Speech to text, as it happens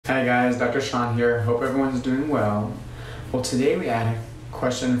Hi guys, Dr. Shaun here. Hope everyone's doing well. Well, today we had a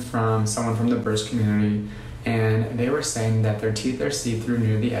question from someone from the burst community, and they were saying that their teeth are see-through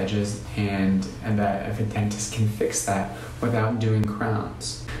near the edges and that if a dentist can fix that without doing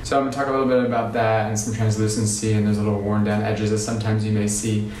crowns. So I'm going to talk a little bit about that and some translucency and those little worn down edges that sometimes you may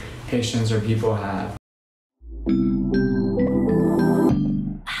see patients or people have.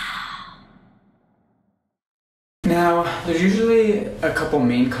 Now, there's usually a couple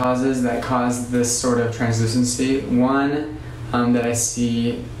main causes that cause this sort of translucency. One that I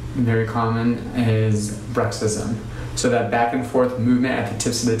see very common is bruxism. So that back and forth movement at the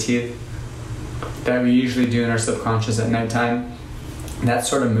tips of the teeth that we usually do in our subconscious at nighttime, that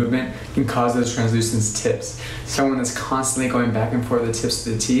sort of movement can cause those translucent tips. Someone that's constantly going back and forth the tips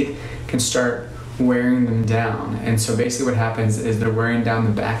of the teeth can start wearing them down. And so basically what happens is they're wearing down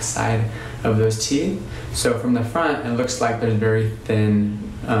the back side of those teeth. So from the front, it looks like there's very thin,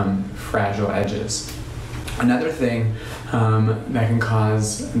 fragile edges. Another thing that can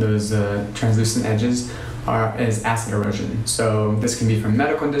cause those translucent edges is acid erosion. So this can be from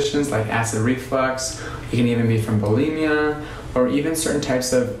medical conditions like acid reflux. It can even be from bulimia, or even certain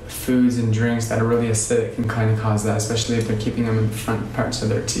types of foods and drinks that are really acidic can kind of cause that, especially if they're keeping them in the front parts of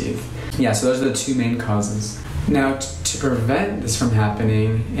their teeth. Yeah, so those are the two main causes. Now, to prevent this from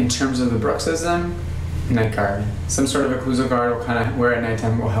happening, in terms of the bruxism, night guard. Some sort of occlusal guard will kind of wear at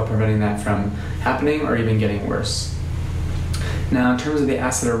nighttime will help preventing that from happening or even getting worse. Now, in terms of the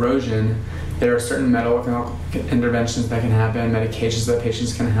acid erosion, there are certain medical interventions that can happen, medications that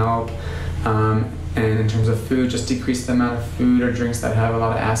patients can help, and in terms of food, just decrease the amount of food or drinks that have a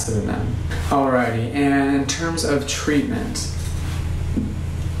lot of acid in them. Alrighty, and in terms of treatment,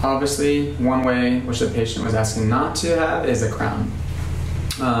 obviously one way which the patient was asking not to have is a crown.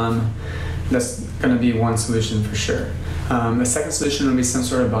 That's going to be one solution for sure. The second solution would be some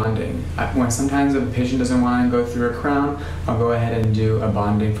sort of bonding. Sometimes if a patient doesn't want to go through a crown, I'll go ahead and do a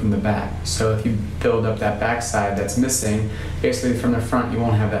bonding from the back. So if you build up that back side that's missing, basically from the front you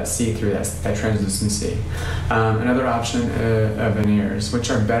won't have that see-through, that translucency. Another option are veneers, which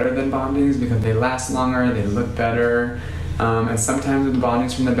are better than bondings because they last longer, they look better. And sometimes with the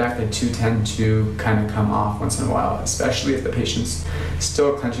bondings from the back, they too tend to kind of come off once in a while, especially if the patient's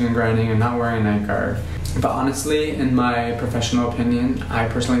still clenching and grinding and not wearing a night guard. But honestly, in my professional opinion, I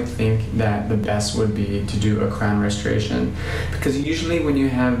personally think that the best would be to do a crown restoration, because usually when you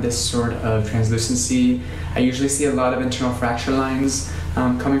have this sort of translucency, I usually see a lot of internal fracture lines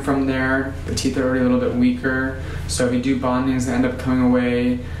coming from there. The teeth are already a little bit weaker, so if you do bondings, they end up coming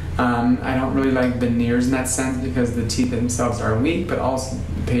away. I don't really like veneers in that sense because the teeth themselves are weak, but also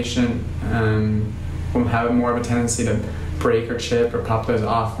the patient will have more of a tendency to break or chip or pop those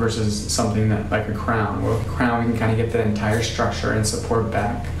off versus something that like a crown. Well, with a crown we can kind of get the entire structure and support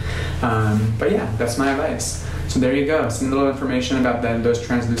back. But yeah, that's my advice. So there you go, some little information about those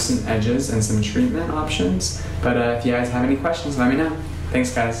translucent edges and some treatment options. But if you guys have any questions, let me know.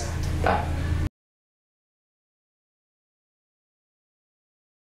 Thanks guys, bye.